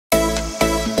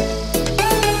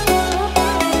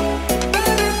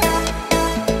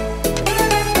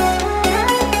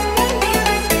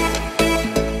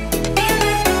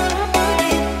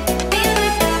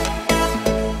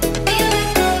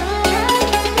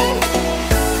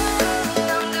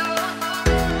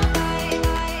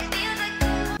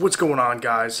What's going on,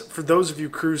 guys? For those of you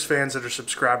cruise fans that are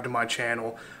subscribed to my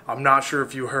channel, I'm not sure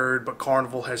if you heard, but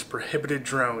Carnival has prohibited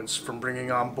drones from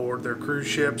bringing on board their cruise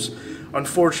ships.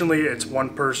 Unfortunately, it's one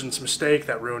person's mistake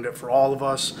that ruined it for all of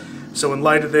us. So in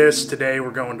light of this, today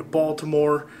we're going to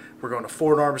Baltimore. We're going to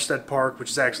Fort Armistead Park, which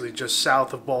is actually just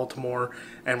south of Baltimore,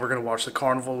 and we're going to watch the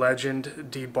Carnival Legend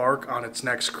debark on its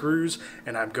next cruise,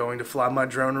 and I'm going to fly my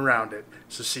drone around it.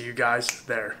 So see you guys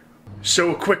there.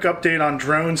 So a quick update on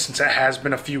drones, since it has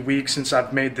been a few weeks since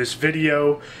I've made this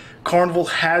video. Carnival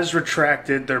has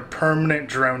retracted their permanent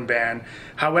drone ban.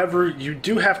 However, you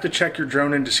do have to check your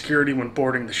drone into security when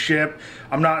boarding the ship.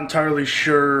 I'm not entirely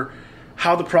sure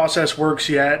how the process works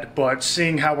yet, but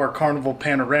seeing how our Carnival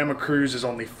Panorama cruise is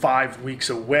only 5 weeks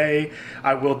away,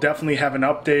 I will definitely have an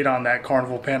update on that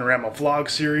Carnival Panorama vlog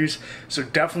series. So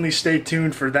definitely stay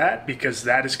tuned for that, because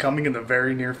that is coming in the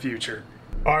very near future.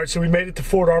 Alright, so we made it to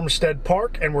Fort Armistead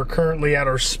Park, and we're currently at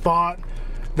our spot.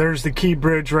 There's the Key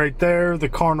Bridge right there. The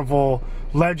Carnival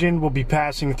Legend will be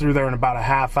passing through there in about a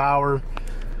half hour.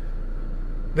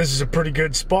 This is a pretty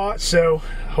good spot, so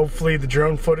hopefully the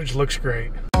drone footage looks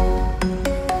great.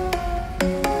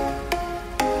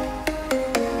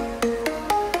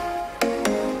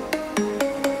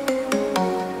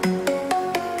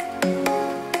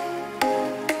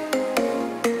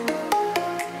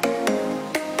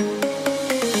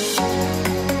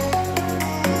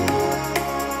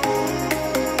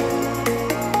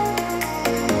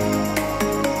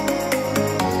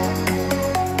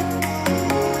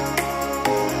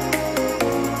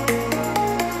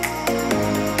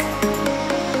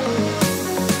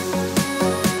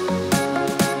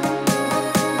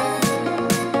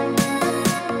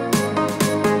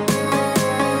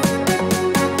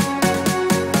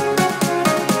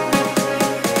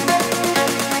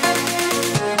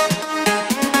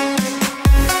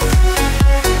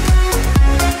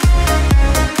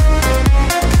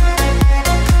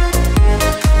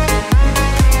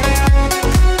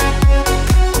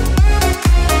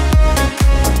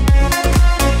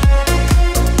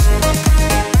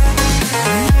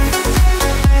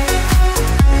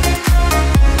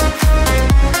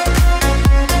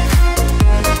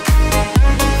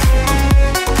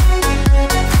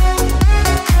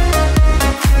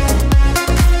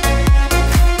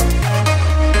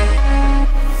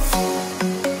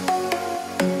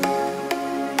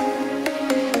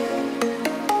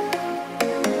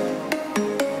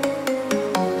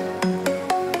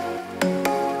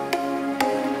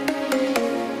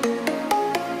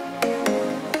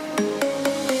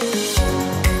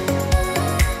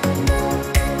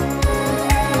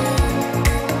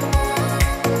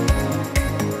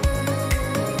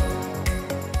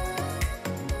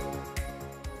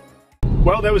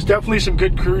 Well, that was definitely some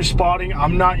good cruise spotting.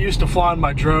 I'm not used to flying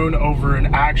my drone over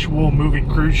an actual moving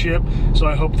cruise ship, so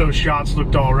I hope those shots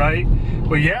looked all right.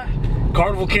 But yeah,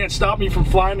 Carnival can't stop me from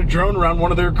flying a drone around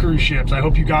one of their cruise ships. I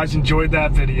hope you guys enjoyed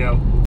that video.